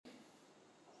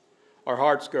Our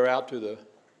hearts go out to the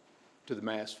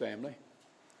Mass family.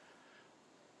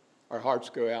 Our hearts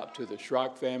go out to the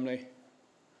Schrock family.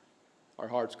 Our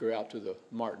hearts go out to the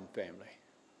Martin family.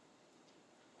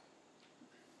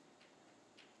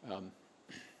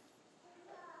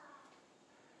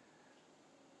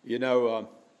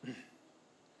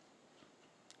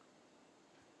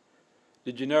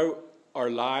 Did you know our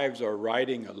lives are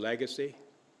writing a legacy?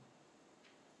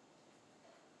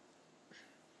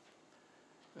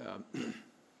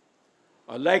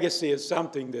 A legacy is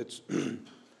something that's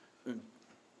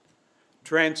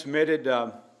transmitted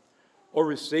or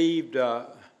received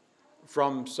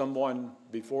from someone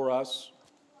before us.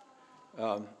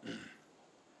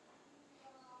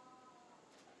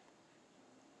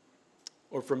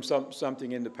 Or from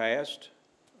something in the past.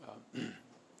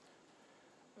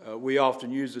 We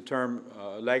often use the term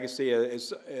legacy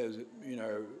as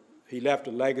he left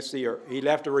a legacy or he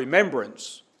left a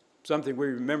remembrance, something we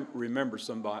remember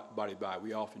somebody by.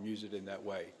 We often use it in that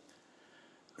way.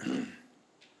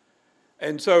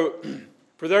 And so,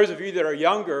 for those of you that are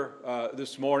younger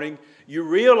this morning, you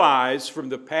realize from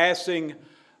the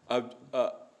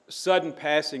sudden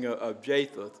passing of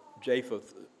Japheth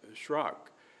Schrock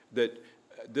that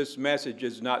this message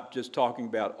is not just talking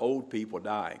about old people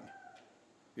dying.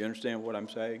 You understand what I'm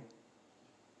saying?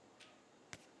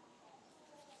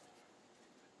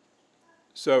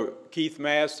 So Keith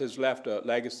Mast has left a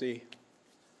legacy.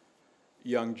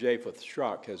 Young Japheth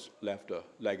Schrock has left a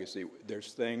legacy.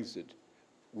 There's things that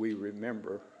we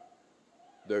remember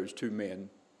those two men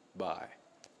by.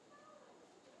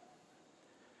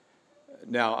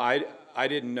 Now, I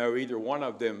didn't know either one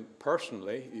of them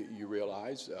personally, you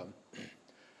realize.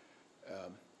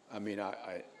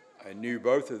 I knew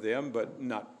both of them, but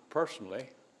not personally.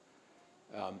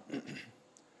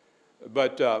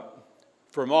 But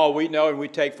from all we know, and we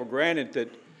take for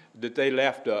granted that they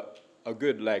left a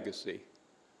good legacy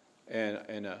and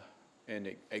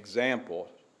an example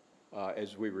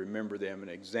as we remember them, an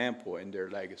example in their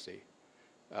legacy.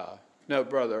 No,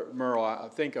 Brother Merle, I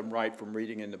think I'm right from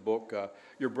reading in the book.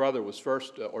 Your brother was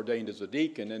first ordained as a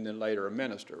deacon and then later a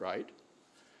minister, right?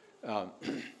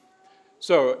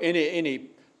 So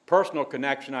any personal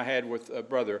connection I had with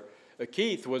Brother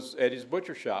Keith was at his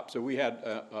butcher shop. So we had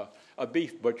a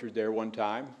beef butchered there one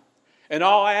time. And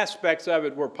all aspects of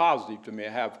it were positive to me.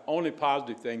 I have only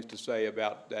positive things to say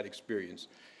about that experience.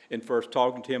 In first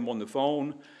talking to him on the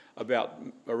phone about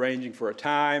arranging for a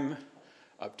time,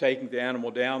 of taking the animal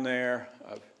down there,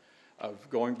 of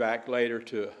going back later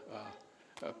to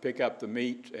pick up the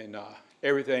meat, and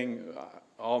everything,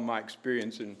 all my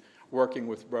experience in working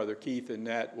with Brother Keith in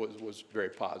that was very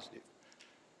positive.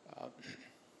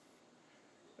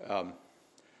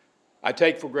 I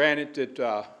take for granted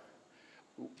that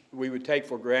we would take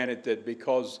for granted that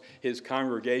because his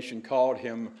congregation called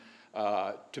him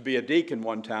to be a deacon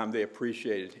one time, they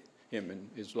appreciated him in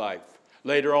his life.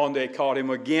 Later on, they called him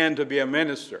again to be a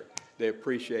minister. They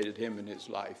appreciated him in his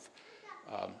life.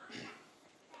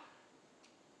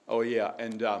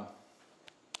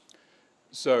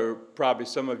 So probably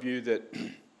some of you that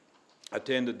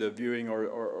attended the viewing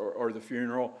or the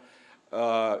funeral,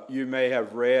 you may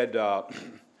have read a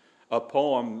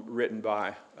poem written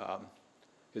by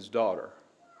his daughter.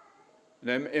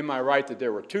 And am I right that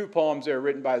there were two poems there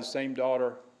written by the same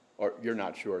daughter? Or you're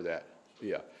not sure of that?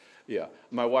 Yeah.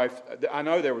 My wife, I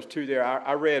know there was two there.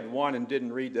 I read one and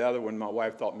didn't read the other one. My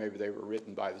wife thought maybe they were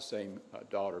written by the same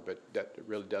daughter, but that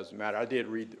really doesn't matter. I did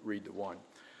read the one.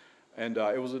 And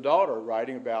it was a daughter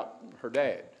writing about her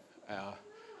dad.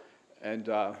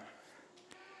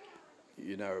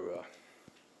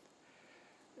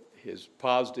 His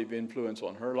positive influence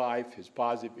on her life, his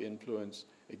positive influence,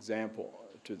 example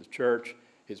to the church,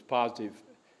 his positive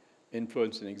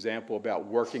influence and example about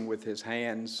working with his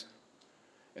hands,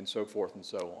 and so forth and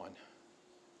so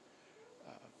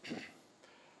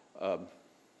on.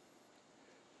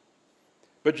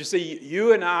 But you see,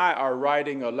 you and I are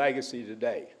writing a legacy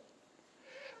today.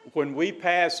 When we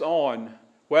pass on,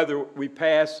 whether we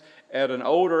pass at an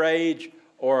older age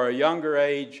or a younger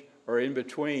age or in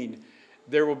between,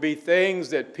 there will be things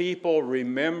that people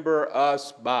remember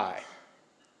us by.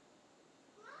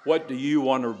 What do you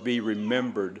want to be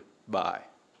remembered by?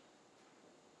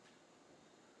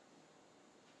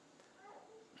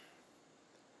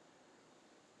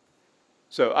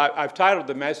 So I've titled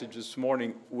the message this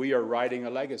morning, We Are Writing a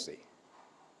Legacy.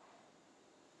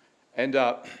 And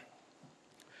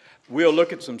we'll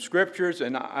look at some scriptures,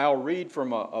 and I'll read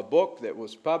from a book that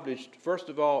was published, first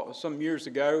of all, some years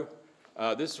ago.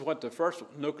 This is what the first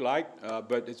one looked like,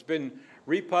 but it's been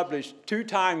republished 2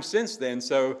 times since then,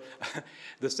 so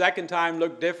the second time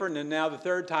looked different, and now the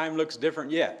third time looks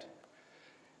different yet.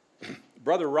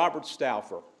 Brother Robert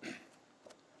Stauffer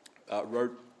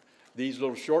wrote these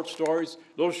little short stories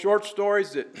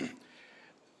that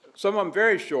some of them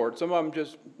very short, some of them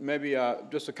just maybe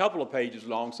just a couple of pages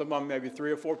long, some of them maybe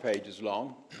 3 or 4 pages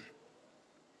long.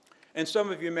 And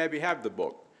some of you maybe have the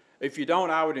book. If you don't,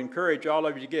 I would encourage all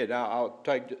of you to get it. I'll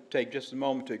take just a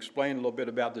moment to explain a little bit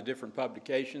about the different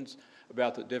publications,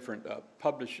 about the different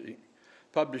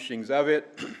publishings of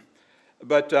it.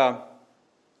 But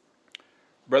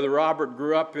Brother Robert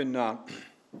grew up in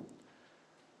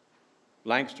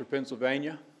Lancaster,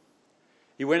 Pennsylvania.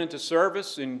 He went into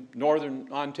service in northern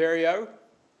Ontario.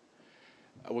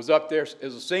 I was up there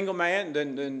as a single man,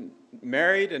 then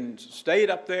married and stayed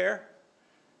up there.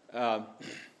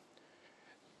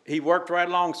 He worked right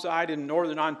alongside in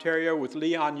northern Ontario with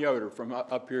Leon Yoder from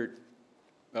up here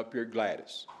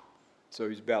Gladys. So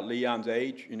he's about Leon's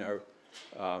age,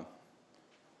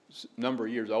 number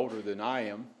of years older than I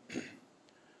am.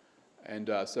 And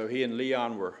so he and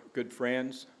Leon were good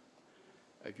friends.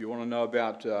 If you want to know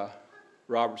about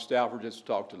Robert Stauffer, just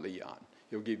talk to Leon.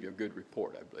 He'll give you a good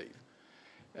report, I believe.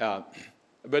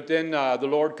 But then the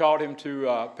Lord called him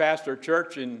to pastor a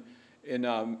church in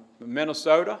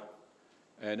Minnesota.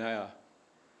 And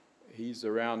he's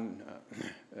around,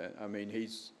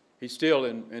 he's still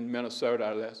in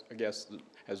Minnesota, I guess,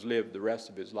 has lived the rest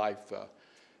of his life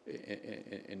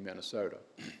in Minnesota.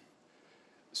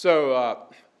 So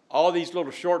all these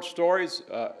little short stories,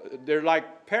 they're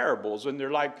like parables, and they're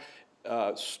like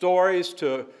stories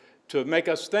to make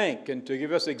us think and to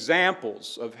give us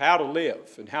examples of how to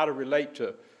live and how to relate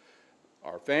to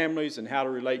our families and how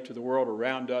to relate to the world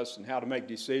around us and how to make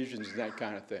decisions and that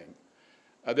kind of thing.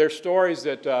 They're stories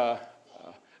that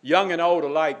young and old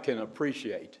alike can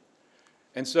appreciate.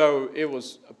 And so it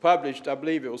was published, I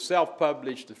believe it was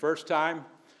self-published the first time.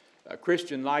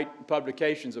 Christian Light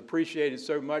Publications appreciated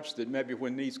so much that maybe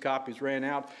when these copies ran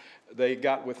out, they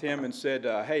got with him and said,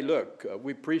 hey, look,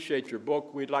 we appreciate your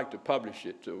book. We'd like to publish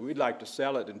it. We'd like to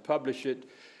sell it and publish it.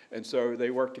 And so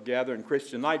they worked together, and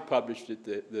Christian Light published it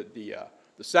the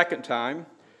second time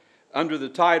under the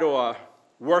title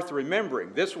Worth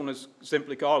Remembering. This one is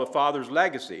simply called A Father's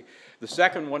Legacy. The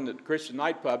second one that Christian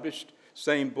Light published,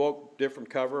 same book, different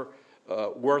cover,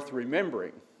 Worth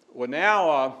Remembering. Well,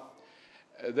 now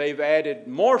they've added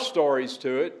more stories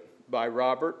to it by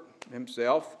Robert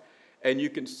himself, and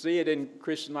you can see it in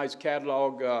Christian Light's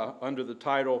catalog under the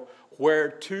title Where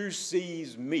Two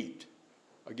Seas Meet.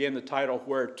 Again, the title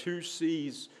Where Two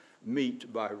Seas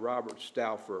Meet by Robert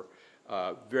Stauffer.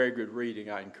 Very good reading.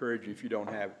 I encourage you, if you don't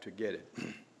have it, to get it.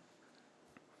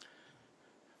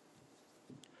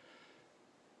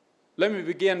 Let me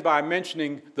begin by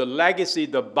mentioning the legacy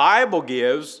the Bible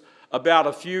gives about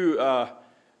a few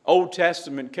Old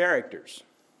Testament characters.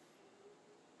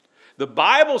 The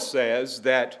Bible says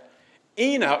that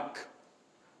Enoch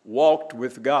walked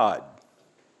with God.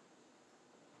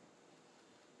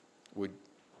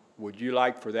 Would you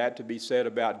like for that to be said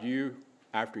about you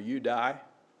after you die?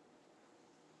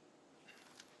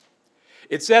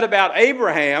 It said about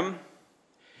Abraham,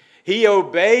 he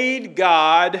obeyed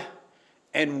God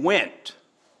and went.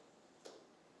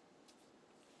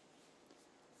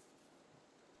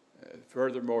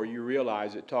 Furthermore, you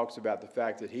realize it talks about the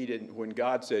fact that he didn't, when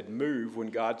God said move, when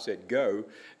God said go,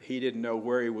 he didn't know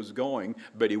where he was going,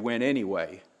 but he went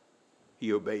anyway.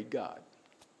 He obeyed God.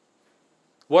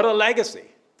 What a legacy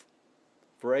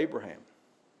for Abraham.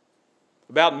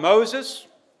 About Moses,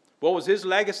 what was his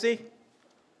legacy?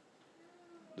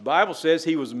 The Bible says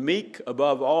he was meek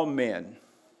above all men. It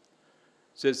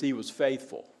says he was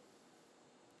faithful.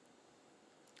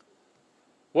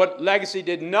 What legacy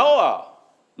did Noah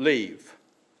leave?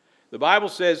 The Bible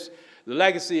says the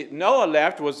legacy Noah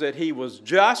left was that he was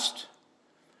just,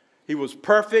 he was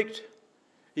perfect,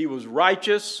 he was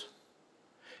righteous,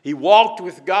 he walked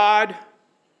with God,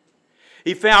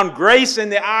 he found grace in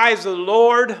the eyes of the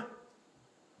Lord.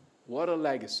 What a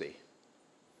legacy.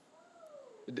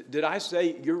 Did I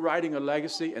say you're writing a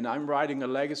legacy and I'm writing a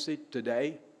legacy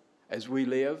today as we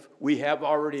live? We have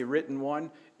already written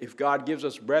one. If God gives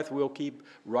us breath, we'll keep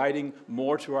writing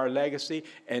more to our legacy,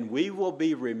 and we will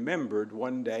be remembered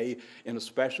one day in a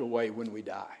special way when we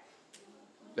die.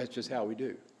 That's just how we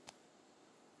do.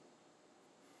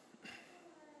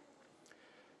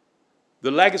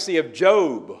 The legacy of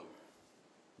Job.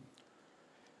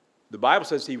 The Bible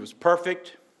says he was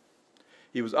perfect,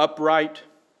 he was upright,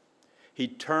 he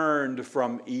turned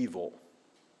from evil.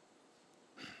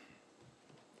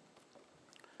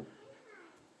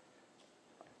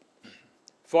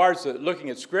 far as looking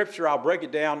at Scripture, I'll break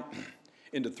it down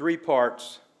into three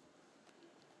parts.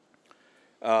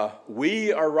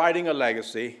 We are writing a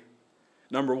legacy.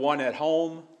 Number one, at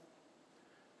home.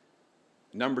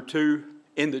 Number two,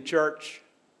 in the church.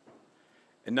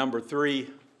 And number three,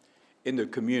 in the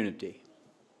community.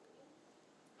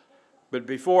 But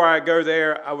before I go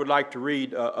there, I would like to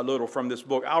read a little from this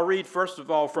book. I'll read, first of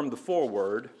all, from the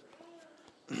foreword,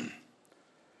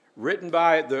 written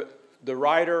by the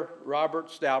writer, Robert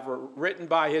Stauffer, written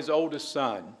by his oldest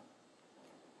son.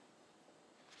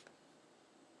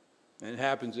 And it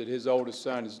happens that his oldest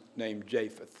son is named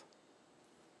Japheth.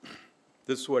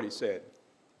 This is what he said.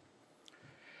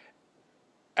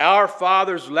 Our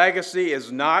father's legacy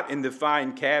is not in the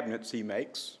fine cabinets he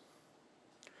makes,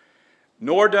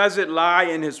 nor does it lie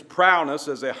in his prowess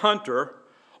as a hunter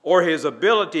or his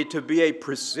ability to be a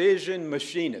precision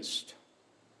machinist.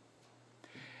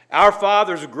 Our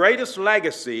father's greatest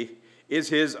legacy is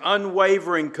his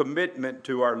unwavering commitment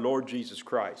to our Lord Jesus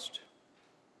Christ.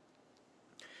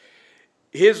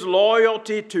 His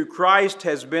loyalty to Christ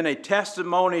has been a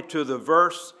testimony to the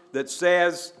verse that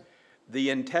says, "The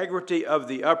integrity of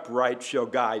the upright shall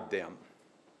guide them."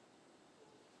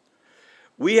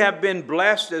 We have been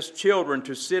blessed as children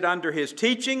to sit under his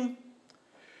teaching,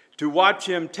 to watch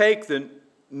him take the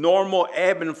normal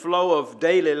ebb and flow of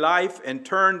daily life and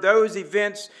turn those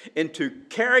events into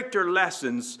character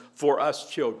lessons for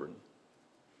us children.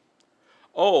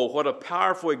 Oh, what a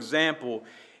powerful example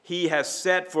he has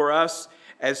set for us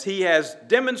as he has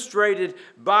demonstrated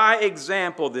by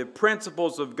example the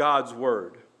principles of God's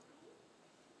Word.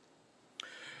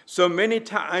 So many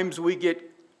times we get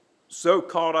so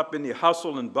caught up in the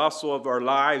hustle and bustle of our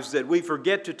lives that we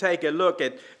forget to take a look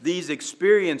at these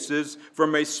experiences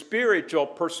from a spiritual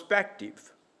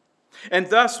perspective, and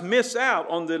thus miss out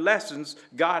on the lessons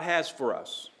God has for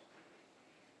us.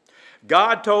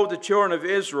 God told the children of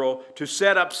Israel to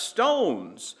set up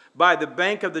stones by the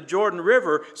bank of the Jordan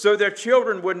River so their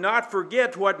children would not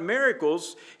forget what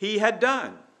miracles he had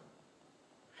done.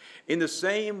 In the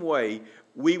same way,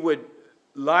 we would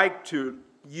like to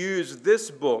use this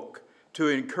book to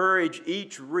encourage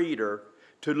each reader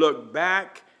to look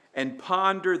back and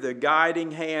ponder the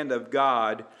guiding hand of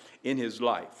God in his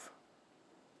life.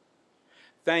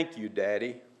 Thank you,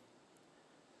 Daddy.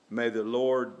 May the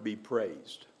Lord be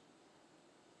praised.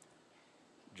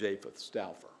 Japheth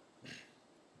Stauffer.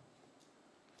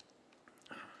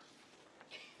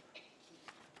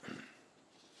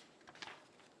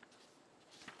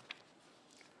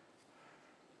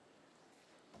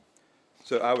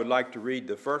 So I would like to read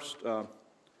the first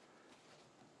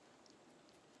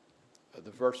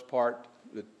part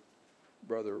that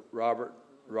Brother Robert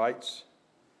writes,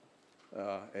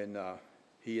 and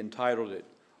he entitled it,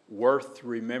 "Worth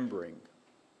Remembering."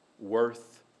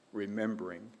 Worth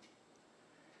remembering.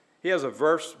 He has a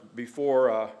verse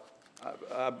before,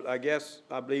 I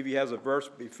believe he has a verse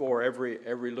before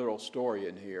every little story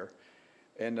in here.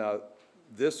 And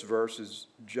this verse is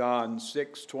John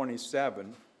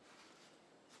 6:27.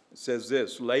 It says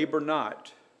this, "Labor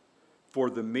not for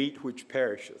the meat which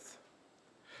perisheth,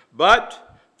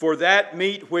 but for that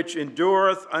meat which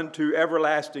endureth unto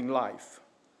everlasting life,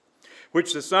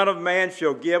 which the Son of Man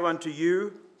shall give unto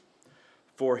you,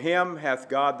 for him hath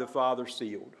God the Father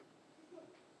sealed."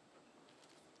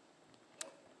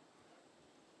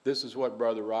 This is what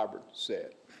Brother Robert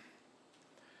said.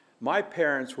 My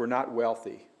parents were not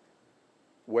wealthy.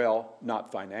 Well, not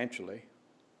financially.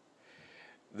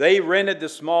 They rented the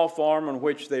small farm on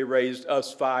which they raised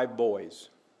us 5 boys.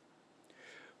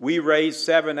 We raised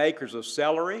 7 acres of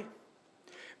celery,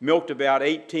 milked about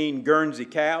 18 Guernsey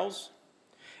cows,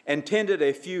 and tended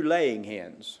a few laying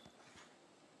hens.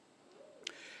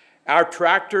 Our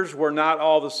tractors were not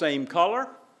all the same color,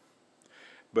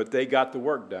 but they got the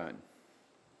work done.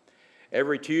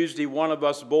 Every Tuesday, one of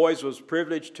us boys was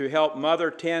privileged to help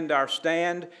Mother tend our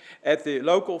stand at the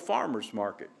local farmers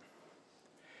market.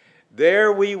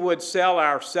 There we would sell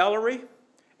our celery,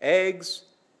 eggs,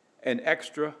 and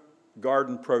extra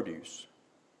garden produce.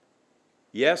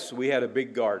 Yes, we had a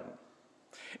big garden.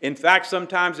 In fact,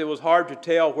 sometimes it was hard to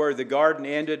tell where the garden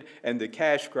ended and the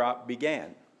cash crop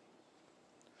began.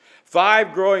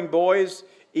 5 growing boys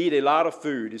eat a lot of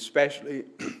food, especially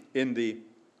in the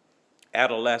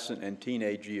adolescent and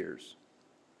teenage years.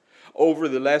 Over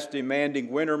the less demanding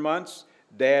winter months,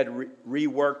 Dad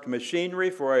reworked machinery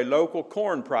for a local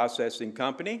corn processing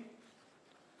company.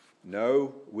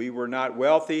 No, we were not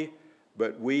wealthy,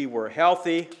 but we were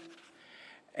healthy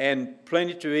and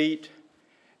plenty to eat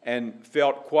and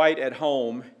felt quite at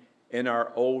home in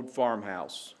our old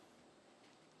farmhouse.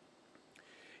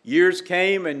 Years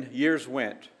came and years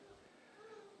went.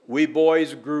 we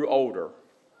boys grew older.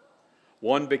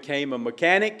 One became a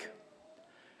mechanic,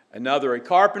 another a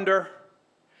carpenter,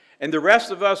 and the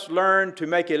rest of us learned to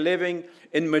make a living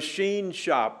in machine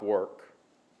shop work.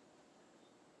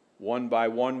 One by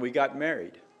one, we got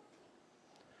married.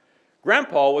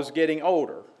 Grandpa was getting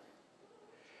older.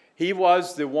 He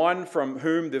was the one from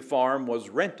whom the farm was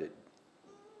rented.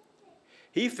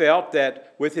 He felt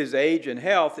that with his age and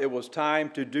health, it was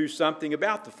time to do something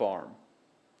about the farm.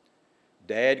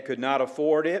 Dad could not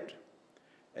afford it,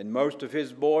 and most of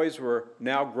his boys were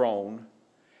now grown,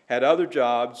 had other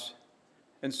jobs,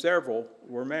 and several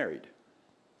were married.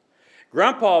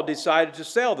 Grandpa decided to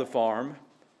sell the farm,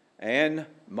 and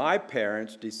my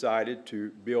parents decided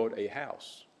to build a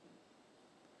house.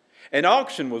 An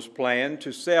auction was planned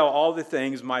to sell all the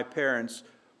things my parents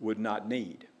would not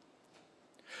need.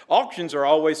 Auctions are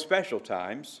always special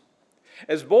times.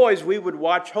 As boys, we would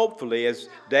watch hopefully as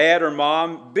Dad or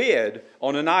Mom bid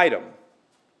on an item.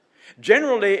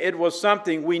 Generally, it was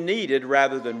something we needed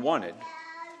rather than wanted.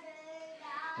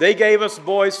 They gave us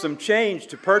boys some change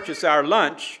to purchase our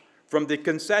lunch from the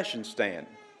concession stand.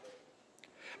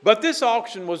 But this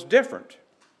auction was different.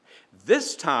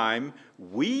 This time,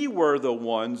 we were the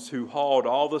ones who hauled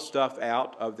all the stuff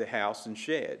out of the house and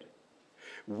shed.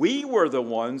 We were the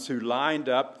ones who lined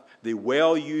up the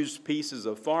well-used pieces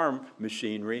of farm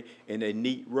machinery in a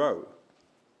neat row.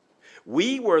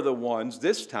 We were the ones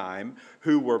this time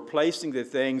who were placing the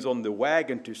things on the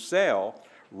wagon to sell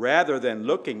rather than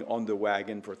looking on the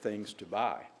wagon for things to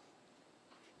buy.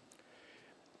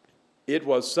 It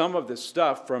was some of the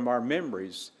stuff from our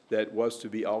memories that was to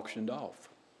be auctioned off.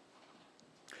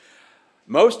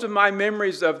 Most of my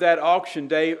memories of that auction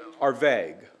day are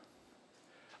vague.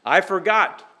 I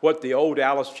forgot what the old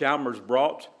Alice Chalmers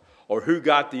brought or who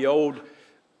got the old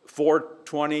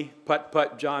 420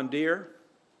 putt-putt John Deere.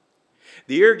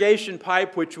 The irrigation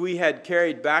pipe which we had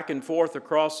carried back and forth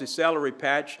across the celery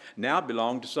patch now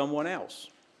belonged to someone else.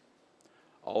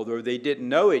 Although they didn't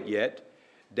know it yet,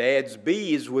 Dad's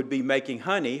bees would be making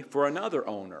honey for another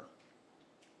owner.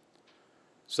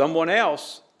 Someone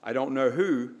else, I don't know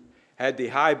who, had the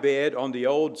high bed on the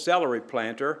old celery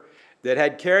planter that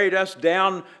had carried us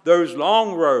down those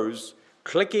long rows,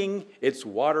 clicking its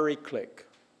watery click.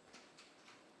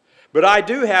 But I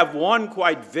do have one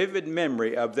quite vivid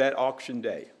memory of that auction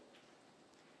day.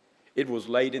 It was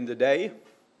late in the day.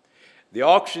 The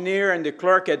auctioneer and the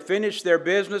clerk had finished their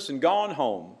business and gone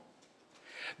home.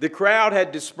 The crowd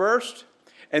had dispersed,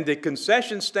 and the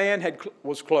concession stand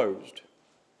was closed.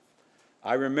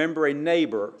 I remember a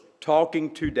neighbor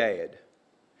talking to Dad.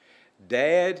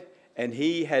 Dad and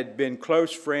he had been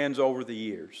close friends over the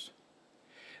years.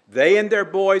 They and their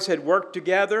boys had worked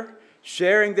together,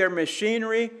 sharing their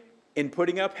machinery in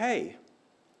putting up hay.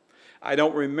 I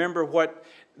don't remember what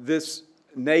this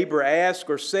neighbor asked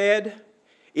or said.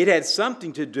 It had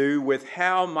something to do with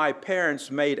how my parents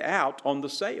made out on the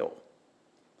sale.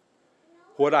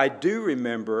 What I do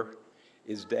remember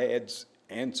is Dad's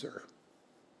answer.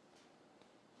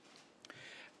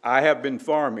 I have been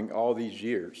farming all these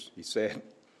years, he said.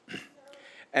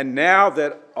 And now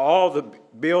that all the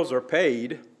bills are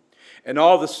paid and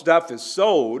all the stuff is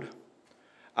sold,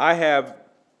 I have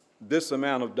this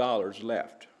amount of dollars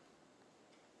left.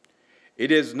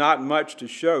 It is not much to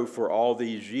show for all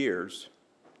these years,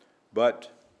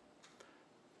 but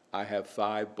I have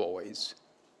 5 boys.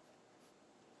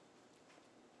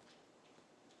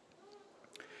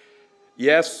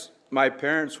 Yes, my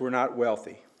parents were not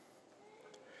wealthy.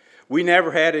 We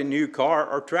never had a new car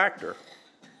or tractor.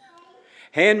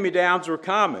 Hand-me-downs were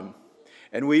common,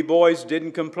 and we boys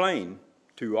didn't complain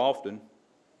too often.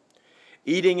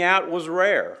 Eating out was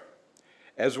rare,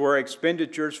 as were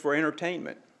expenditures for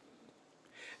entertainment.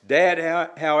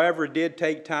 Dad, however, did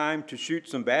take time to shoot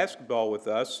some basketball with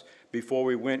us before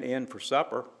we went in for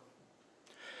supper.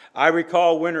 I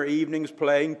recall winter evenings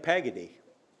playing peggotty.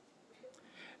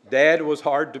 Dad was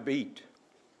hard to beat.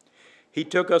 He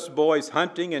took us boys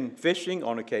hunting and fishing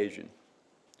on occasion.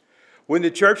 When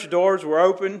the church doors were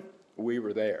open, we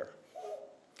were there.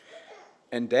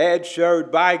 And Dad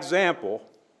showed by example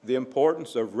the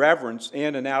importance of reverence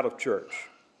in and out of church.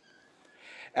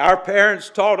 Our parents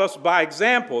taught us by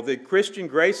example the Christian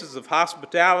graces of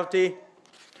hospitality,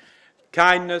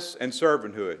 kindness, and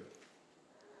servanthood.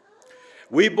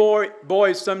 We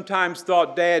boys sometimes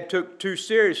thought Dad took too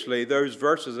seriously those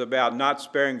verses about not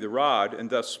sparing the rod and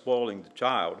thus spoiling the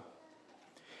child.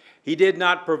 He did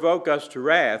not provoke us to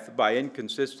wrath by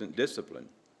inconsistent discipline.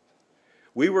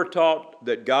 We were taught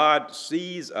that God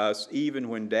sees us even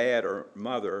when Dad or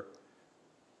Mother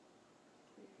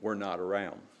were not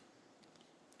around.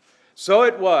 So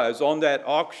it was on that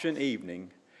auction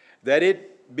evening that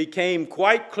it became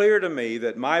quite clear to me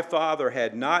that my father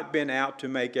had not been out to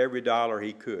make every dollar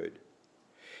he could.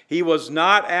 He was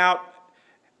not out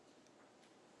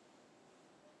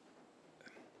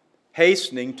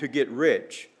hastening to get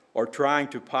rich or trying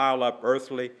to pile up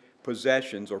earthly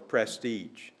possessions or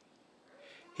prestige.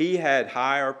 He had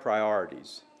higher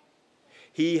priorities.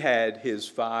 He had his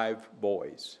 5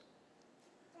 boys,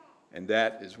 and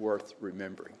that is worth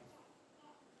remembering.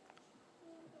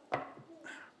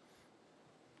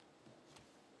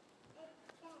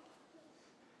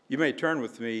 You may turn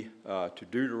with me to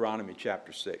Deuteronomy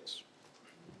chapter 6.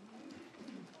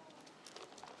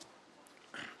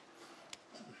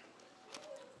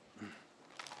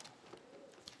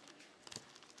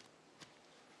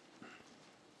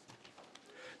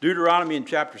 Deuteronomy in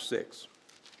chapter 6.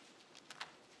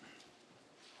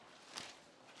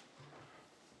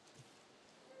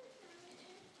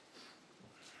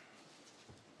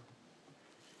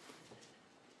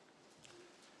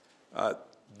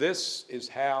 This is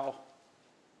how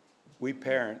we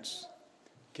parents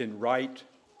can write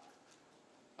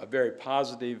a very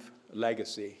positive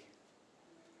legacy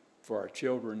for our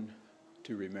children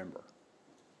to remember.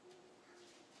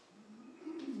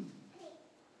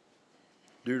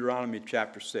 Deuteronomy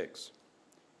chapter 6.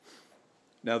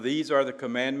 Now these are the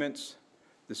commandments,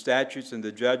 the statutes, and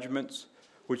the judgments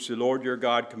which the Lord your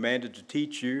God commanded to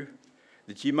teach you,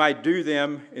 that ye might do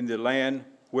them in the land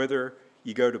whither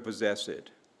ye go to possess it.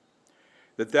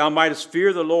 That thou mightest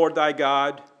fear the Lord thy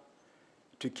God,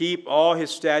 to keep all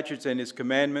his statutes and his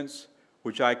commandments,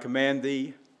 which I command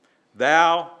thee,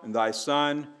 thou and thy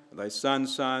son, and thy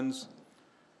son's sons,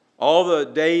 all the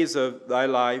days of thy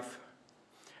life,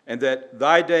 and that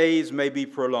thy days may be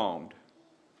prolonged.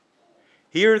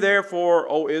 Hear therefore,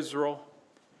 O Israel,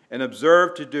 and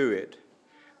observe to do it,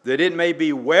 that it may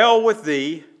be well with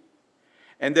thee,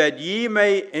 and that ye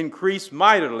may increase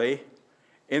mightily,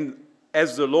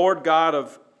 as the Lord God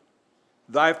of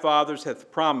thy fathers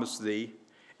hath promised thee,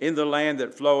 in the land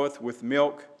that floweth with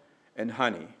milk and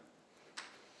honey.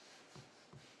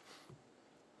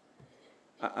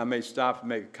 I may stop and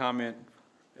make a comment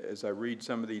as I read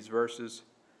some of these verses,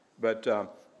 but I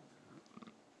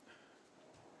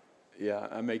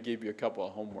may give you a couple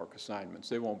of homework assignments.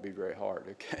 They won't be very hard,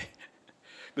 okay?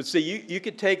 But see, you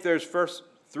could take those first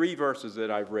 3 verses that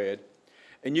I've read,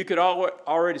 and you could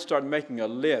already start making a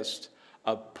list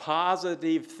of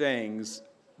positive things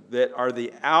that are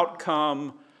the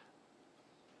outcome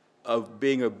of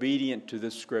being obedient to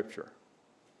this scripture,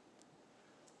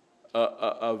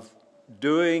 of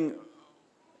doing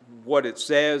what it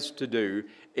says to do.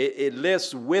 It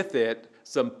lists with it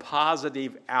some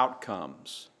positive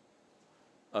outcomes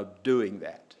of doing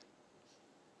that.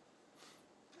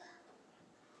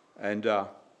 And,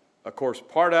 of course,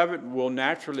 part of it will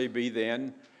naturally be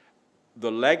then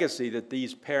the legacy that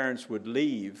these parents would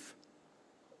leave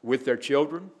with their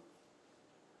children,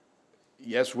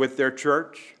 yes, with their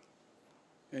church,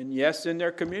 and yes, in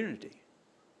their community.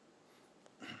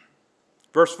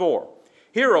 Verse 4,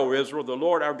 Hear, O Israel, the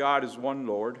Lord our God is one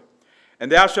Lord, and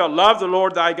thou shalt love the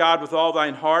Lord thy God with all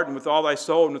thine heart, and with all thy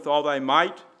soul, and with all thy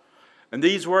might. And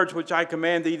these words which I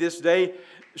command thee this day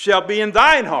shall be in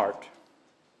thine heart,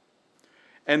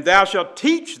 and thou shalt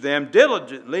teach them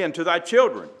diligently unto thy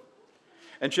children,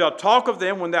 and shalt talk of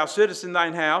them when thou sittest in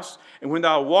thine house, and when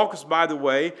thou walkest by the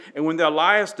way, and when thou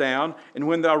liest down, and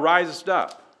when thou risest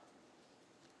up.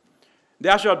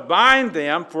 Thou shalt bind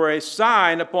them for a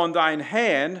sign upon thine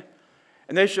hand,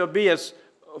 and they shall be as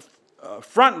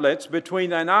frontlets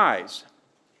between thine eyes.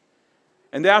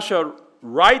 And thou shalt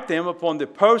write them upon the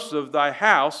posts of thy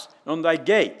house and on thy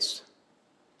gates.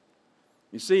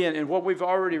 You see, in what we've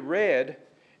already read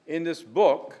in this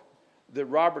book that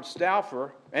Robert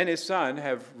Stauffer and his son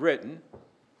have written,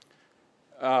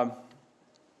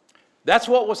 that's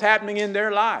what was happening in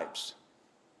their lives.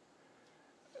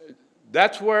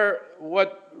 That's what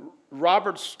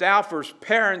Robert Stauffer's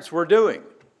parents were doing.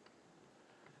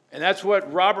 And that's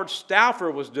what Robert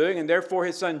Stauffer was doing, and therefore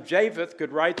his son Japheth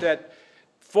could write that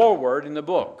foreword in the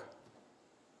book.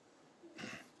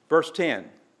 Verse 10.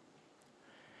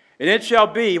 And it shall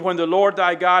be when the Lord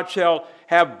thy God shall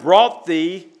have brought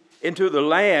thee into the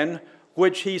land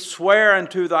which he sware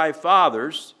unto thy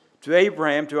fathers, to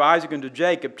Abraham, to Isaac, and to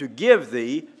Jacob, to give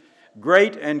thee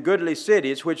great and goodly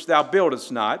cities which thou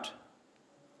buildest not.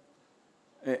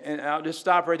 And I'll just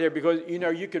stop right there because,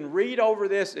 you can read over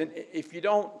this, and if you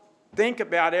don't think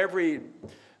about every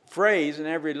phrase and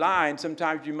every line,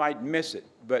 sometimes you might miss it.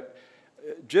 But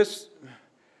just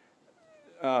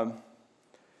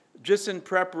just in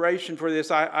preparation for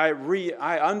this,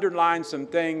 I underlined some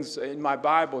things in my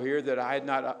Bible here that I had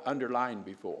not underlined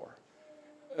before.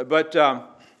 But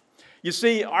you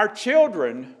see, our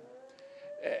children,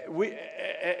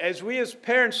 as we as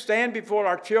parents stand before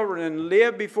our children and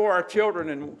live before our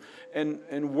children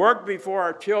and work before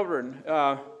our children,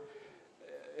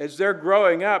 as they're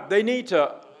growing up, they need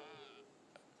to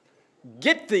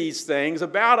get these things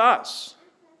about us.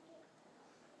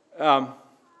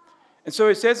 And so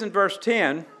it says in verse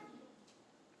 10,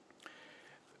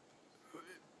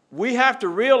 we have to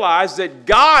realize that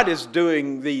God is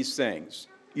doing these things.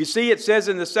 You see, it says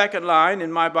in the second line,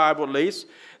 in my Bible at least,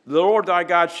 the Lord thy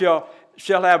God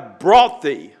shall have brought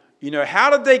thee. You know, how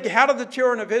did the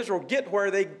children of Israel get where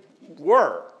they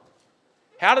were?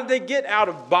 How did they get out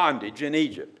of bondage in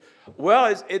Egypt?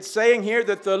 Well, it's saying here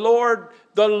that the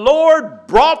Lord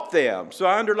brought them. So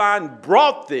I underline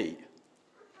brought thee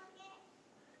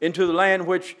into the land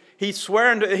which he swore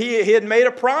unto. He had made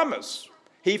a promise.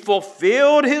 He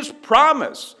fulfilled his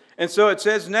promise. And so it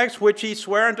says next, which he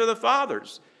swore unto the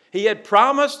fathers. He had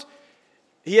promised,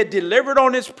 he had delivered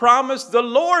on his promise. The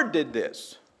Lord did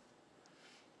this.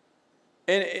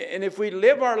 And if we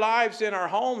live our lives in our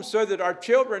homes so that our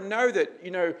children know that,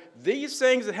 you know, these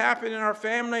things that happen in our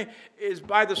family is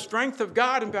by the strength of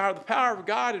God and by the power of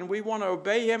God, and we want to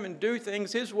obey him and do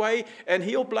things his way, and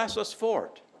he'll bless us for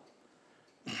it.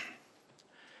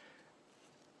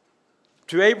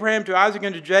 To Abraham, to Isaac,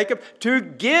 and to Jacob, to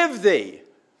give thee.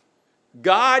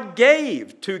 God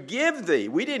gave, to give thee.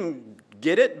 We didn't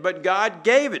get it, but God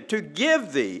gave it. To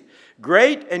give thee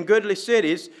great and goodly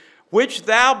cities, which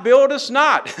thou buildest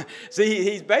not. See,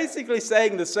 he's basically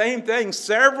saying the same thing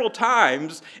several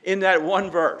times in that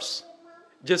one verse.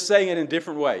 Just saying it in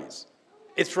different ways.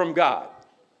 It's from God.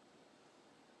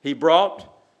 He brought,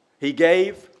 he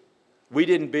gave. We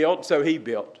didn't build, so he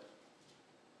built.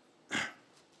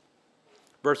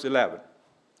 Verse 11.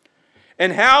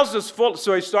 And houses full,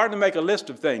 so he's starting to make a list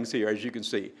of things here, as you can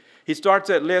see. He starts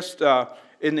that list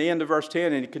in the end of verse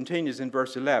 10, and he continues in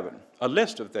verse 11. A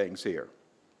list of things here.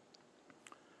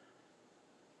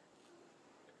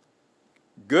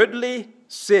 Goodly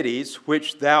cities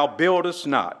which thou buildest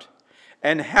not,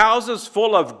 and houses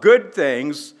full of good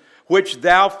things which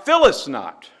thou fillest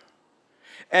not,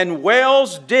 and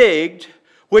wells digged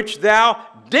which thou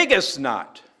diggest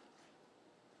not.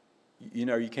 You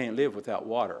know, you can't live without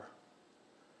water.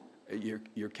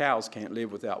 Your cows can't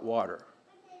live without water.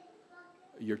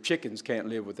 Your chickens can't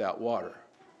live without water.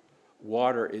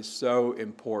 Water is so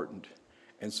important.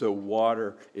 And so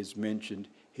water is mentioned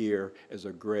here as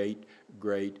a great,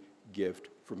 great gift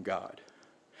from God.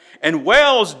 And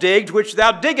wells digged which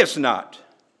thou diggest not.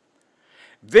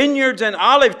 Vineyards and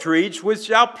olive trees which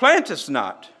thou plantest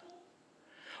not.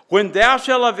 When thou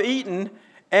shalt have eaten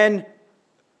and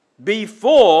be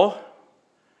full,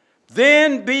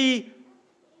 then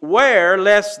beware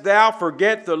lest thou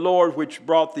forget the Lord which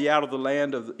brought thee out of the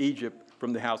land of Egypt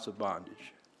from the house of bondage.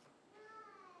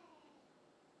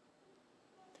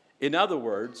 In other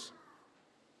words,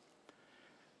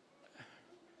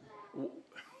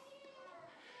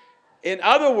 and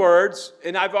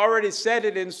I've already said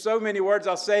it in so many words,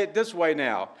 I'll say it this way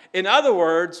now. In other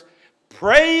words,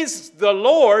 praise the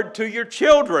Lord to your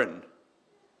children.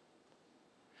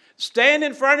 Stand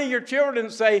in front of your children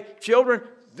and say, children,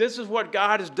 this is what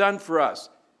God has done for us.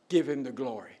 Give him the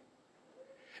glory.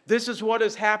 This is what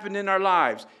has happened in our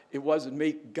lives. It wasn't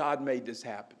me. God made this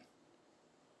happen.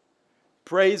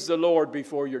 Praise the Lord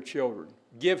before your children.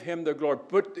 Give him the glory.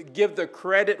 Give the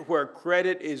credit where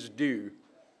credit is due.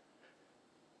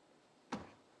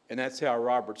 And that's how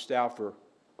Robert Stauffer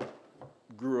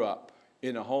grew up,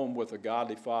 in a home with a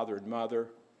godly father and mother.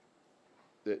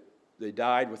 That they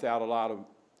died without a lot of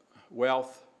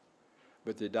wealth,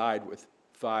 but they died with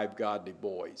 5 godly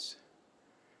boys.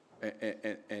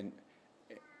 And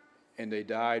they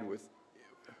died with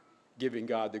giving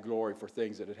God the glory for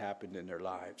things that had happened in their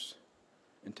lives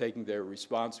and taking their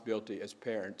responsibility as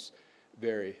parents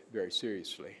very, very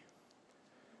seriously.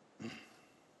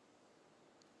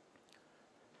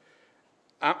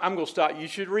 I'm going to stop. You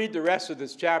should read the rest of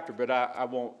this chapter, but I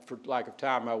won't, for lack of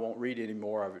time, I won't read any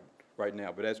more of it right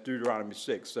now. But that's Deuteronomy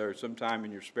 6. So sometime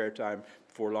in your spare time,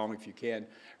 before long, if you can,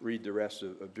 read the rest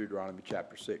of Deuteronomy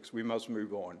chapter 6. We must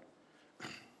move on.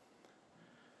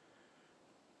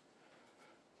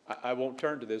 I won't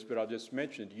turn to this, but I'll just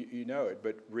mention it. You know it.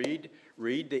 But read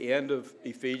the end of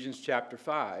Ephesians chapter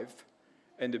 5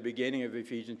 and the beginning of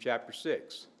Ephesians chapter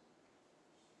 6.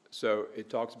 So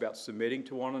it talks about submitting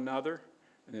to one another.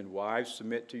 And then wives,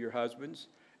 submit to your husbands.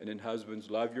 And then husbands,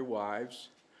 love your wives.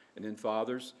 And then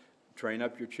fathers, train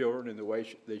up your children in the way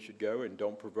they should go, and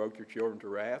don't provoke your children to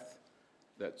wrath.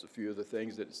 That's a few of the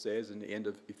things that it says in the end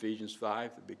of Ephesians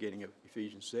 5, the beginning of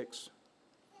Ephesians 6.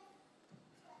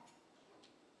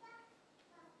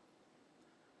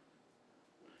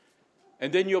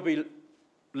 And then you'll be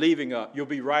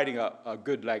writing a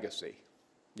good legacy.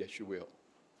 Yes, you will.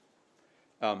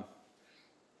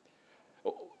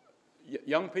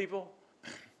 Young people,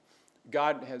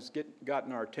 God has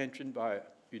gotten our attention by,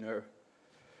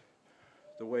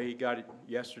 the way he got it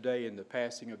yesterday in the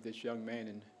passing of this young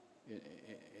man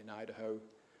in Idaho.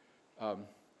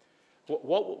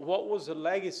 What was the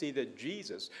legacy that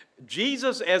Jesus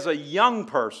as a young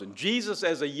person, Jesus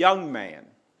as a young man,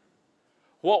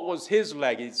 what was his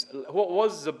legacy? What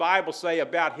does the Bible say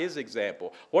about his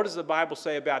example? What does the Bible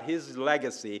say about his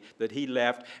legacy that he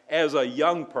left as a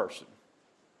young person?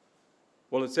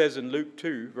 Well, it says in Luke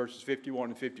 2, verses 51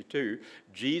 and 52,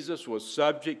 Jesus was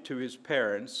subject to his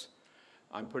parents.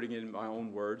 I'm putting it in my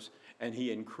own words. And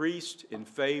he increased in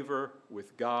favor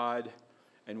with God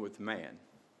and with man.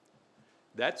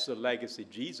 That's the legacy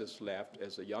Jesus left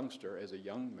as a youngster, as a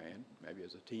young man, maybe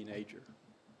as a teenager.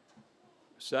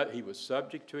 He was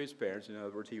subject to his parents. In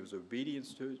other words, he was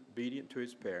obedient to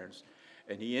his parents,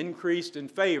 and he increased in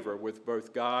favor with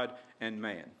both God and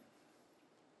man.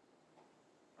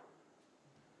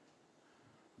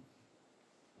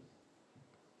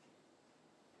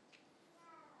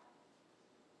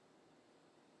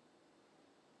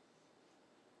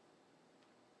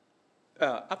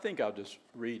 I think I'll just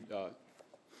read,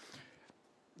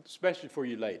 especially for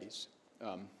you ladies.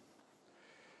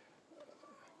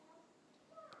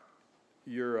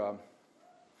 You're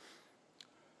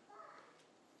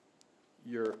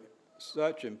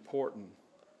such an important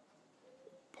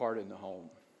part in the home.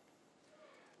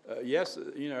 Yes,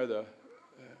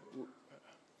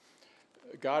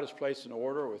 God has placed an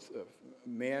order with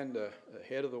men, the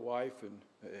head of the wife and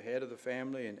the head of the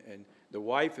family, and the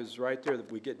wife is right there.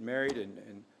 That we get married,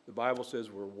 and the Bible says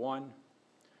we're one,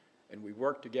 and we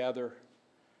work together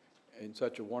in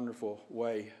such a wonderful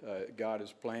way God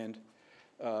has planned.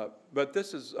 But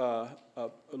this is a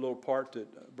little part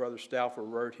that Brother Stauffer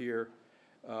wrote here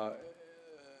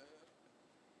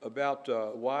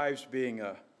about wives being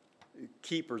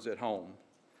keepers at home.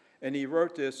 And he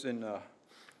wrote this in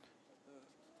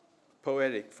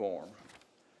poetic form.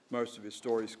 Most of his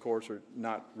stories, of course, are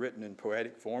not written in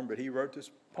poetic form, but he wrote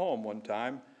this poem one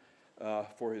time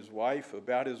for his wife,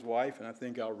 about his wife, and I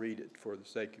think I'll read it for the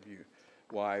sake of you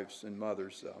wives and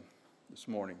mothers this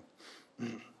morning.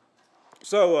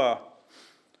 So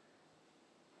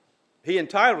he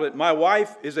entitled it, "My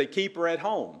Wife is a Keeper at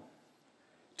Home."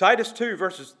 Titus 2,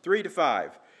 verses 3 to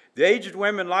 5. The aged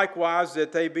women likewise,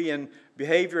 that they be in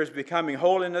behavior as becoming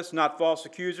holiness, not false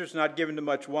accusers, not given to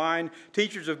much wine,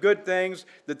 teachers of good things,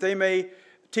 that they may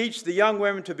teach the young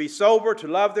women to be sober, to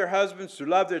love their husbands, to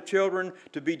love their children,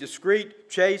 to be discreet,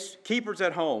 chaste, keepers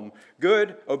at home,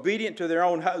 good, obedient to their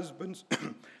own husbands,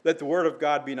 that the word of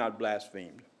God be not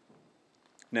blasphemed.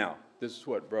 Now, this is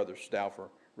what Brother Stauffer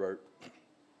wrote.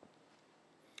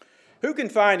 Who can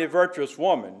find a virtuous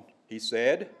woman, he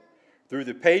said, through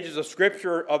the pages of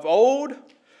Scripture of old?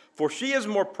 For she is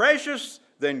more precious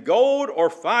than gold or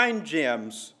fine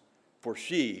gems, for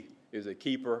she is a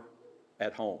keeper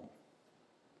at home.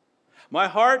 My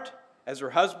heart, as her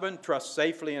husband, trusts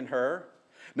safely in her.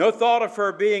 No thought of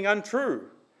her being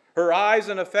untrue. Her eyes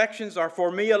and affections are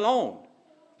for me alone.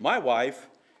 My wife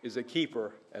is a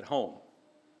keeper at home.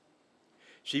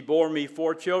 She bore me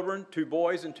 4 children, 2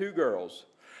 boys and 2 girls,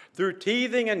 through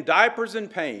teething and diapers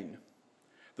and pain.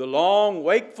 The long,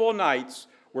 wakeful nights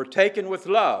were taken with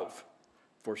love,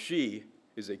 for she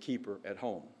is a keeper at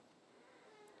home.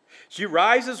 She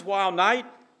rises while night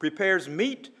prepares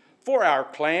meat for our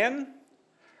clan.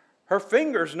 Her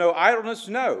fingers no idleness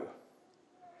know.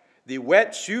 The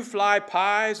wet shoe-fly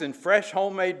pies and fresh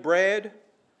homemade bread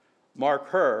mark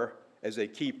her as a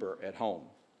keeper at home.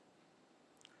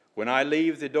 When I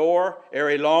leave the door ere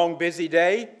a long, busy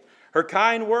day, her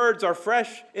kind words are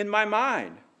fresh in my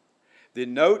mind. The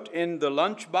note in the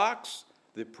lunchbox,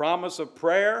 the promise of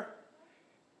prayer,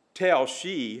 tell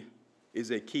she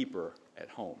is a keeper at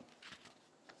home.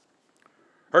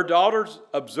 Her daughters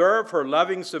observe her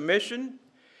loving submission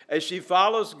as she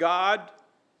follows God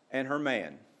and her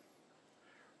man.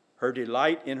 Her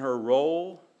delight in her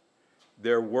role,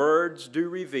 their words do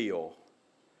reveal,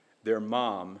 their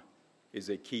mom is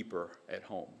a keeper at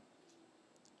home.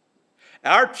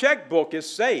 Our checkbook is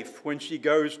safe when she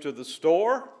goes to the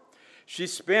store. She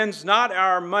spends not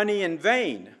our money in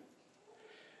vain.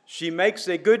 She makes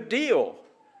a good deal,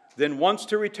 then wants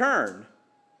to return,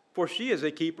 for she is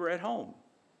a keeper at home.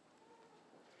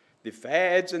 the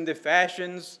fads and the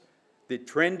fashions the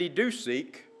trendy do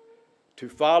seek, to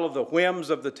follow the whims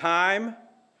of the time,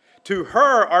 to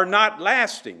her are not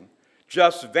lasting,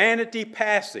 just vanity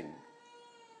passing,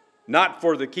 not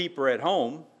for the keeper at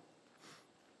home.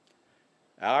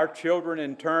 Our children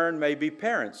in turn may be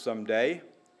parents someday,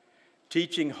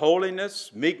 teaching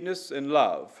holiness, meekness, and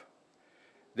love.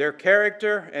 Their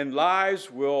character and lives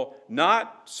will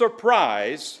not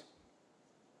surprise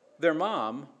their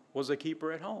mom was a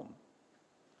keeper at home.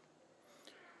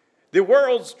 The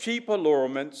world's cheap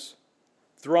allurements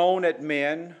thrown at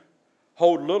men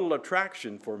hold little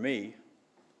attraction for me,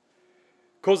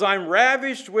 'cause I'm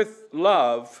ravished with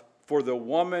love for the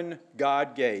woman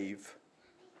God gave.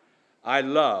 I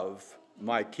love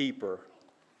my keeper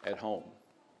at home.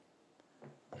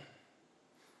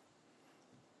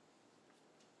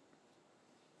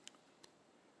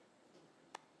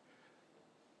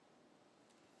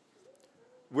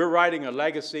 We're writing a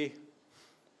legacy,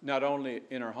 not only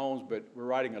in our homes, but we're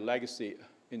writing a legacy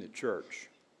in the church.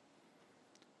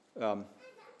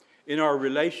 In our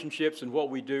relationships and what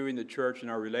we do in the church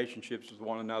and our relationships with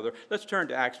one another. Let's turn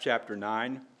to Acts chapter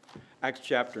 9. Acts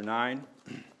chapter 9.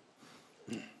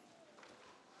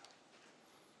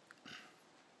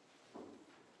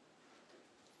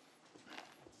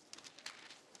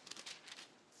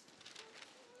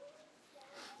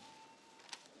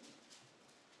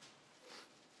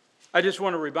 I just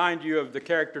want to remind you of the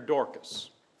character Dorcas.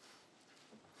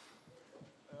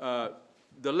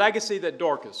 The legacy that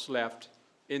Dorcas left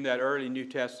in that early New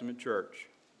Testament church.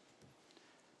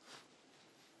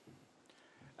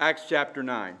 Acts chapter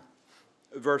 9,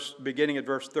 beginning at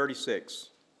verse 36.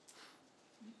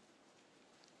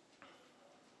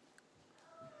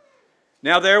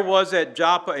 Now there was at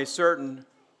Joppa a certain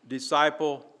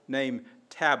disciple named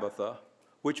Tabitha,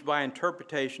 which by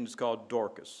interpretation is called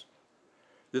Dorcas.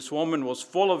 This woman was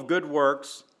full of good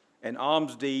works and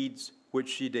alms deeds which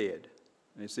she did.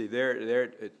 And you see, there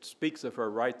it speaks of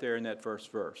her right there in that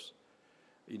first verse.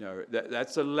 You know,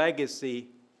 that's a legacy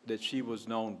that she was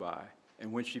known by.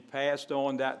 And when she passed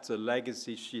on, that's a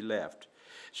legacy she left.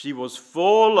 She was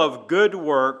full of good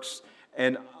works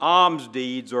and alms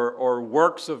deeds, or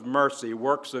works of mercy,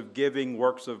 works of giving,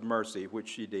 works of mercy, which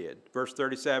she did. Verse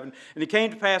 37, and it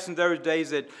came to pass in those days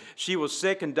that she was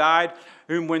sick and died,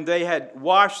 whom when they had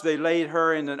washed, they laid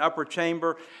her in an upper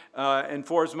chamber, and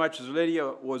forasmuch as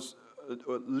Lydda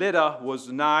was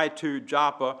nigh to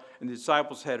Joppa, and the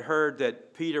disciples had heard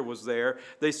that Peter was there,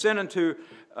 they sent unto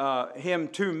him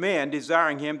 2 men,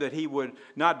 desiring him that he would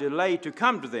not delay to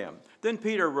come to them. Then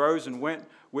Peter rose and went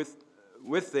with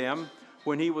them.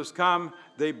 When he was come,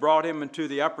 they brought him into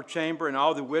the upper chamber, and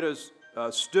all the widows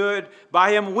stood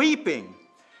by him weeping,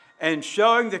 and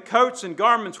showing the coats and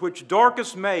garments which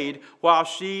Dorcas made while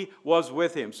she was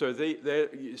with him. So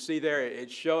you see there,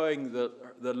 it's showing the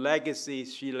legacy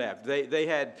she left. They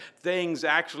had things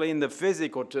actually in the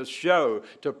physical to show,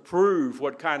 to prove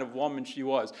what kind of woman she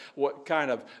was, what kind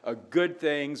of good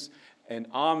things and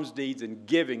alms deeds and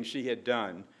giving she had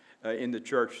done in the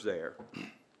church there.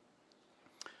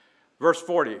 Verse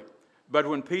 40,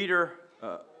 but Peter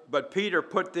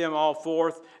put them all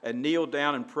forth and kneeled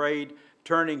down and prayed,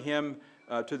 turning him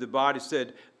to the body,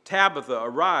 said, Tabitha,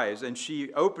 arise. And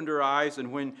she opened her eyes,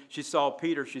 and when she saw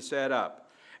Peter, she sat up.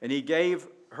 And he gave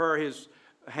her his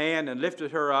hand and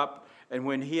lifted her up, and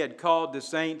when he had called the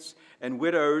saints and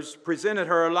widows, presented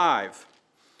her alive.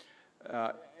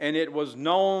 And it was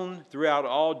known throughout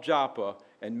all Joppa,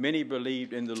 and many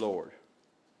believed in the Lord.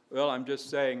 Well, I'm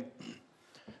just saying,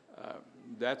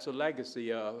 that's a legacy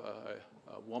a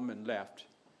woman left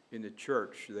in the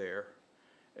church there,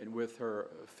 and with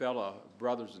her fellow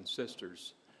brothers and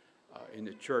sisters in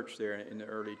the church there, in the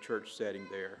early church setting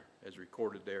there, as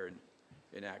recorded there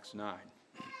in Acts 9.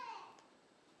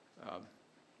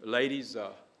 Ladies,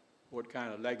 what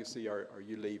kind of legacy are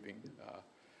you leaving?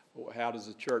 How does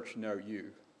the church know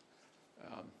you?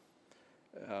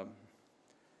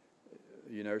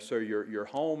 You know, so your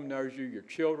home knows you, your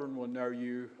children will know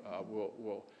you.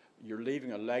 You're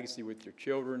leaving a legacy with your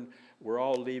children. We're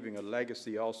all leaving a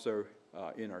legacy also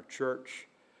in our church.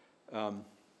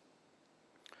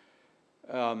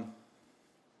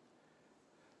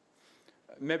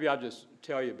 Maybe I'll just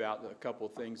tell you about a couple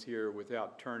of things here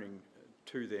without turning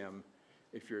to them.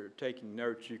 If you're taking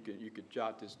notes, you could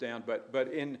jot this down.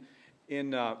 But in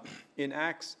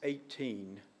Acts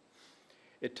 18,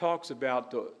 it talks about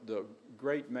the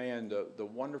great man, the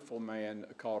wonderful man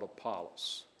called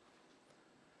Apollos.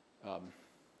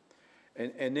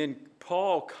 And then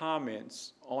Paul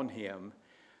comments on him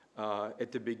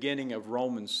at the beginning of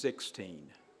Romans 16.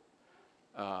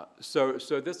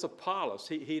 So this Apollos,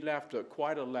 he left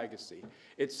quite a legacy.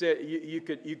 It said you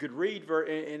could read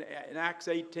in Acts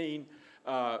 18.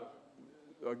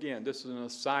 Again, this is an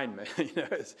assignment.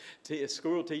 As a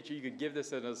school teacher, you could give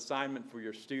this as an assignment for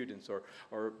your students,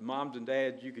 or moms and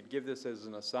dads, you could give this as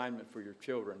an assignment for your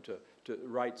children to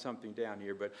write something down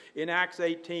here. But in Acts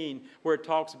 18, where it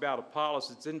talks about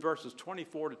Apollos, it's in verses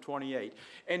 24 to 28.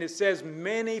 And it says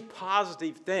many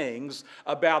positive things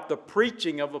about the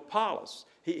preaching of Apollos.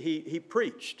 He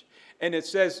preached. And it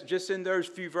says, just in those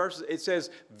few verses, it says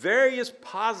various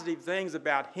positive things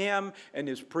about him and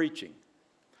his preaching.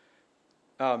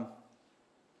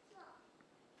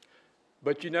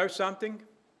 But you know something?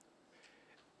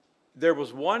 There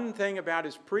was one thing about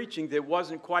his preaching that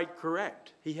wasn't quite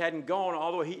correct. He hadn't gone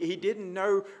all the way. He didn't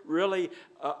know really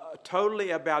totally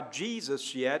about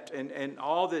Jesus yet and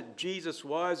all that Jesus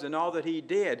was and all that he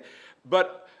did.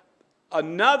 But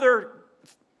another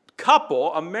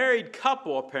couple, a married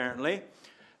couple apparently,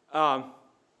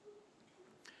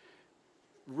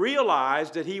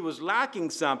 realized that he was lacking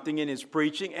something in his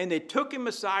preaching, and they took him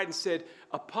aside and said,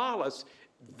 Apollos,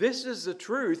 this is the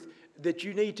truth that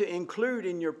you need to include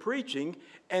in your preaching.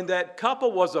 And that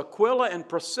couple was Aquila and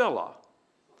Priscilla.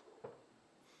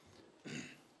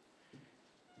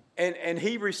 And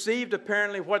he received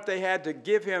apparently what they had to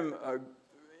give him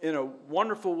in a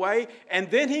wonderful way. And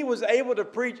then he was able to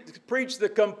preach the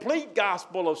complete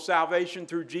gospel of salvation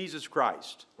through Jesus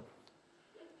Christ.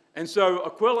 And so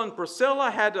Aquila and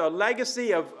Priscilla had a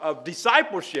legacy of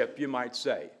discipleship, you might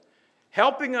say,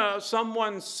 helping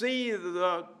someone see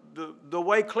the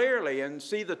way clearly and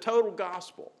see the total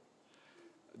gospel.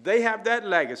 They have that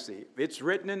legacy. It's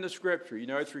written in the Scripture. You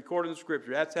know, it's recorded in the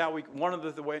Scripture. That's how one of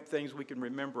the things we can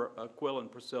remember Aquila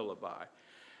and Priscilla by.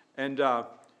 And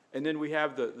then we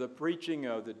have the preaching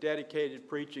of the dedicated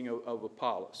preaching of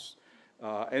Apollos.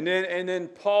 And then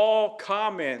Paul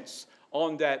comments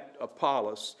on that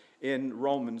Apollos in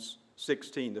Romans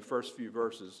 16, the first few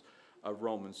verses of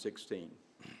Romans 16.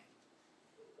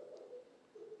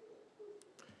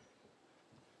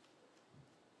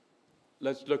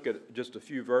 Let's look at just a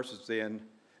few verses then,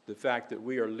 the fact that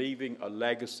we are leaving a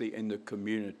legacy in the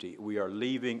community. We are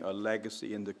leaving a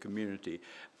legacy in the community.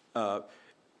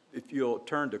 If you'll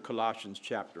turn to Colossians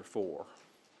chapter 4.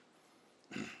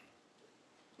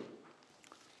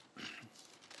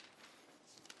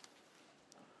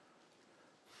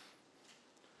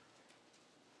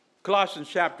 Colossians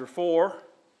chapter 4.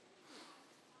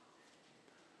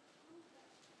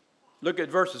 Look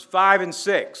at verses 5 and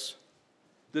 6.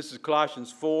 This is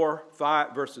Colossians 4,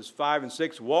 verses 5 and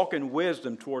 6. Walk in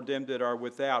wisdom toward them that are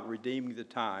without, redeeming the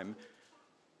time.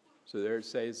 So there it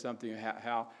says something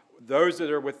how those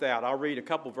that are without. I'll read a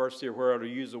couple verses here where it'll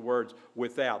use the words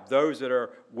without. Those that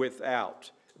are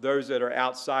without. Those that are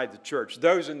outside the church.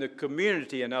 Those in the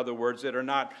community, in other words, that are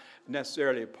not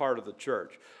necessarily a part of the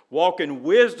church. Walk in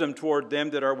wisdom toward them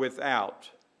that are without.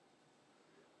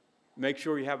 Make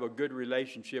sure you have a good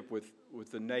relationship with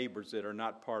the neighbors that are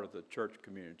not part of the church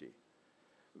community.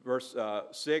 Verse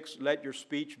 6, let your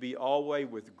speech be always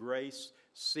with grace,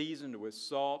 seasoned with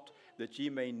salt, that ye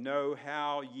may know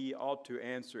how ye ought to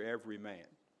answer every man.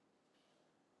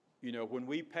 You know, when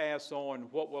we pass on,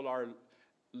 what will our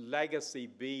legacy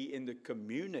be in the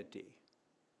community?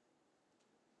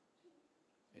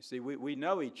 You see, we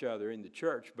know each other in the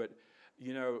church, but,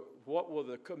 you know, what will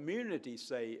the community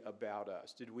say about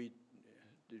us? Did we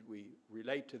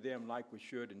relate to them like we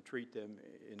should and treat them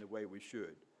in the way we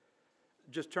should?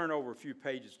 Just turn over a few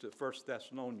pages to 1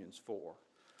 Thessalonians 4.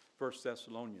 1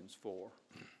 Thessalonians 4.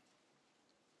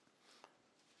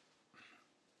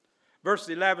 Verse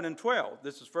 11 and 12.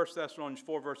 This is 1 Thessalonians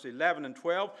 4, verse 11 and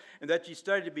 12. And that ye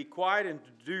study to be quiet and to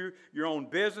do your own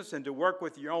business and to work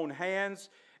with your own hands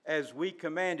as we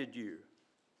commanded you.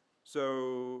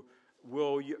 So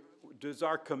does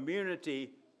our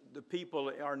community, the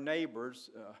people, our neighbors,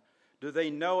 do they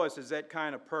know us as that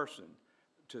kind of person?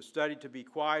 To study to be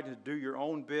quiet, and to do your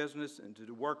own business, and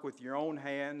to work with your own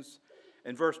hands.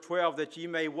 And verse 12, that ye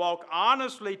may walk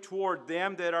honestly toward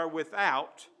them that are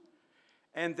without,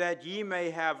 and that ye may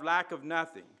have lack of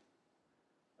nothing.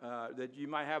 That you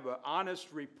might have an honest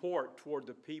report toward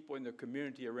the people in the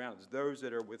community around us, those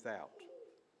that are without.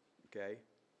 Okay?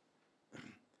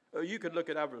 You could look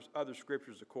at other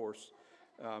scriptures, of course,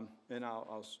 and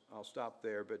I'll stop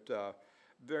there. But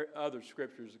there are other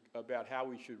scriptures about how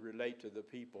we should relate to the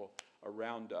people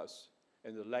around us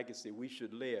and the legacy we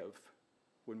should live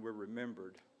when we're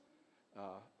remembered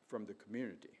from the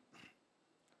community.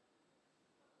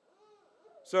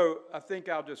 So I think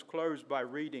I'll just close by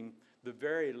reading the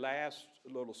very last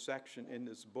little section in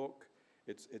this book.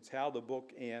 It's how the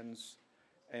book ends.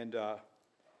 And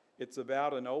it's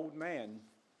about an old man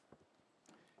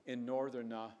in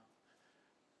northern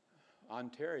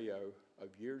Ontario of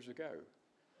years ago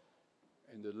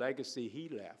and the legacy he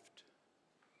left.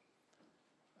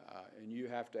 And you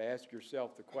have to ask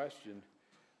yourself the question,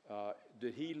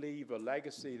 did he leave a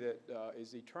legacy that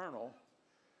is eternal,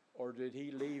 or did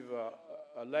he leave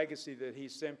a legacy that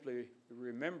he's simply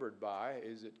remembered by?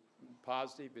 Is it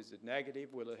positive? Is it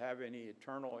negative? Will it have any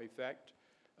eternal effect?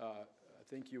 I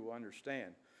think you will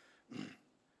understand.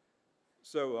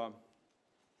 So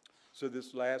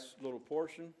this last little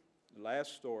portion, the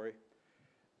last story,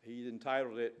 he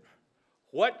entitled it,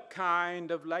 "What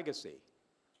Kind of Legacy?"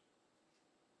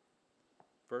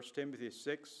 1 Timothy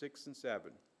 6 and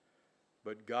 7.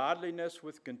 "But godliness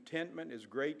with contentment is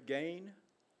great gain,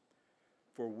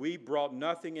 for we brought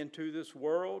nothing into this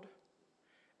world,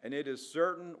 and it is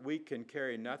certain we can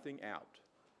carry nothing out."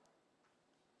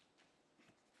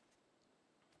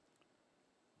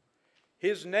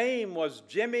 His name was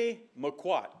Jimmy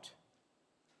McQuat.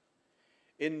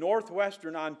 In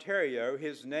northwestern Ontario,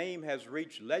 his name has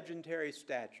reached legendary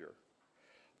stature,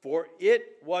 for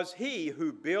it was he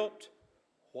who built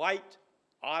White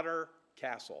Otter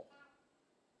Castle.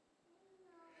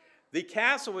 The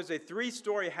castle is a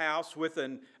 3-story house with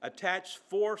an attached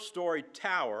 4-story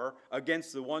tower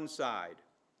against the one side.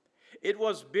 It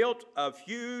was built of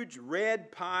huge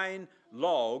red pine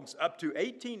logs up to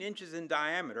 18 inches in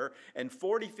diameter and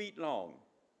 40 feet long.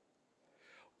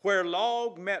 Where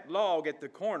log met log at the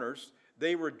corners,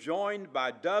 they were joined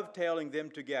by dovetailing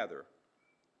them together.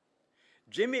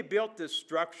 Jimmy built this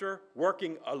structure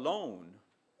working alone.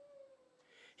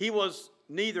 He was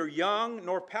neither young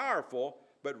nor powerful,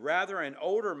 but rather an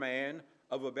older man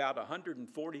of about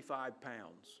 145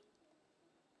 pounds.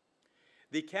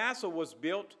 The castle was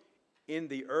built in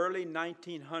the early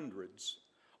 1900s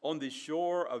on the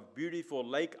shore of beautiful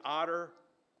Lake Otter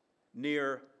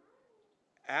near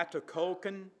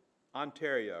Atikokan,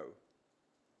 Ontario.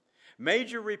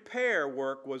 Major repair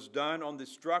work was done on the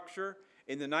structure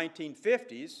in the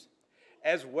 1950s,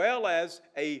 as well as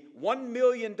a $1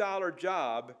 million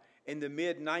job in the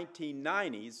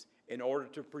mid-1990s in order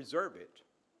to preserve it.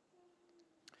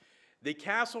 The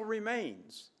castle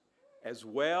remains, as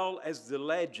well as the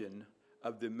legend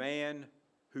of the man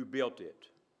who built it.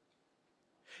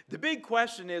 The big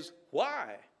question is,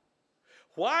 why?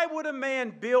 Why would a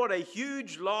man build a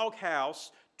huge log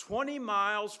house 20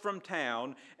 miles from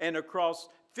town and across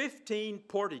 15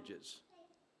 portages?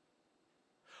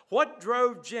 What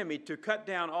drove Jimmy to cut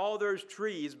down all those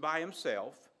trees by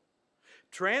himself,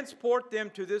 transport them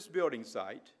to this building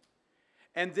site,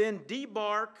 and then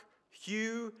debark,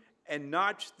 hew, and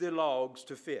notch the logs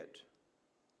to fit?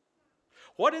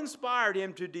 What inspired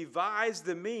him to devise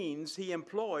the means he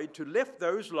employed to lift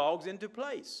those logs into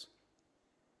place?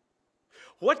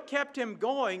 What kept him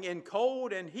going in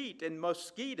cold and heat and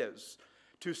mosquitoes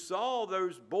to saw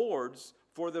those boards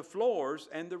for the floors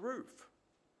and the roof?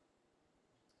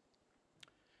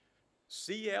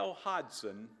 C.L.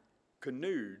 Hodgson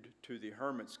canoed to the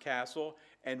Hermit's Castle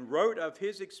and wrote of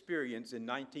his experience in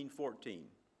 1914.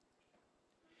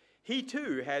 He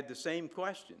too had the same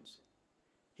questions.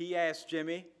 He asked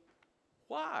Jimmy,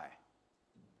 "Why?"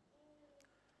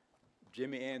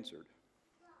 Jimmy answered,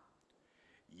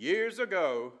 "Years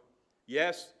ago,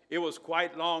 yes, it was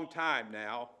quite a long time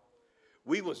now,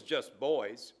 we was just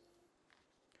boys.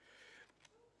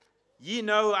 Ye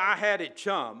know I had a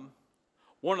chum,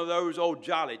 one of those old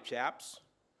jolly chaps,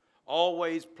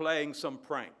 always playing some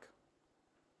prank.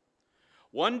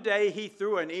 One day he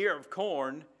threw an ear of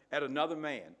corn at another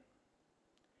man.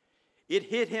 It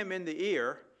hit him in the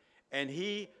ear, and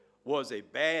he was a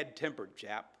bad-tempered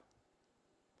chap.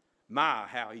 My,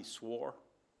 how he swore.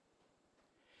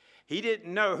 He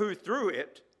didn't know who threw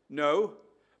it, no,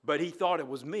 but he thought it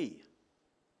was me.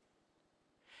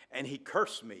 And he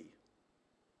cursed me.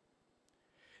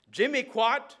 'Jimmy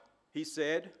Quat,' he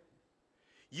said,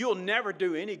 'you'll never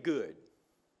do any good.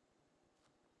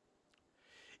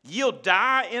 You'll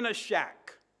die in a shack.'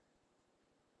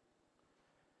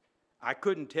 I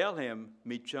couldn't tell him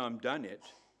me chum done it,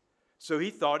 so he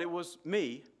thought it was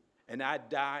me and I'd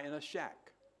die in a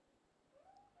shack.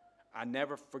 I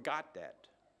never forgot that.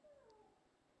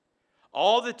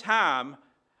 All the time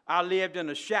I lived in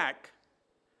a shack,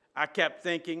 I kept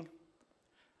thinking,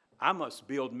 I must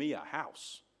build me a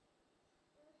house.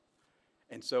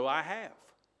 And so I have.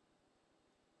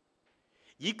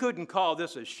 Ye couldn't call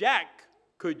this a shack,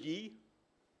 could ye?"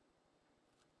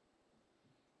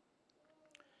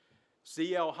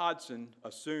 C.L. Hodgson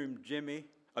assured Jimmy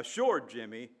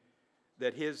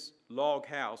that his log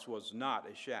house was not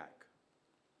a shack.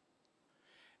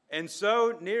 And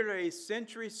so, nearly a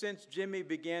century since Jimmy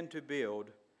began to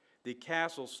build, the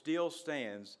castle still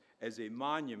stands as a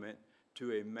monument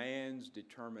to a man's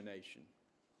determination.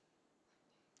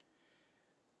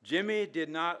 Jimmy did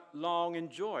not long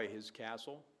enjoy his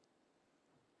castle.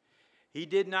 He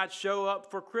did not show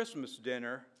up for Christmas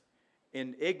dinner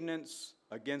in ignorance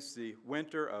against the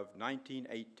winter of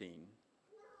 1918.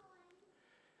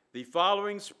 The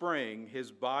following spring,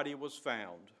 his body was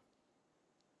found.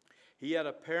 He had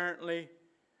apparently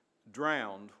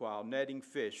drowned while netting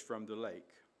fish from the lake.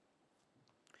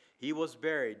 He was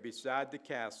buried beside the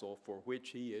castle for which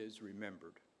he is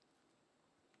remembered.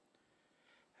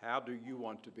 How do you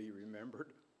want to be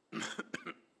remembered?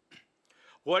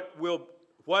 What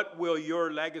will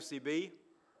your legacy be?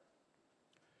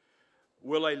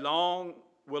 Will a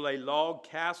log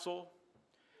castle,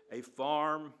 a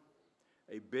farm,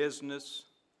 a business,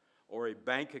 or a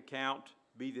bank account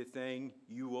be the thing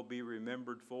you will be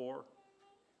remembered for?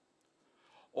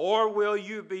 Or will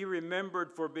you be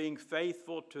remembered for being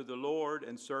faithful to the Lord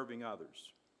and serving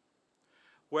others,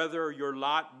 whether your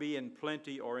lot be in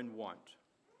plenty or in want?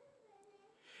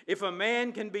 If a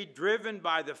man can be driven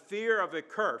by the fear of a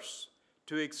curse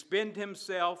to expend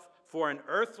himself for an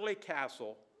earthly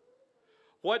castle,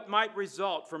 what might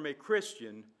result from a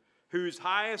Christian whose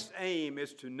highest aim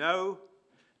is to know,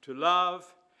 to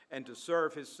love, and to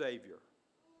serve his Savior?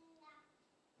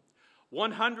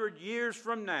 100 years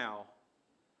from now,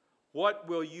 what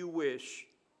will you wish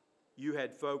you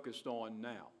had focused on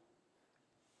now?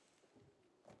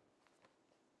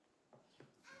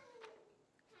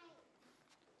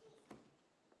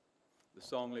 The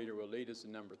song leader will lead us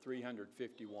in number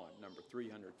 351. Number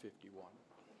 351.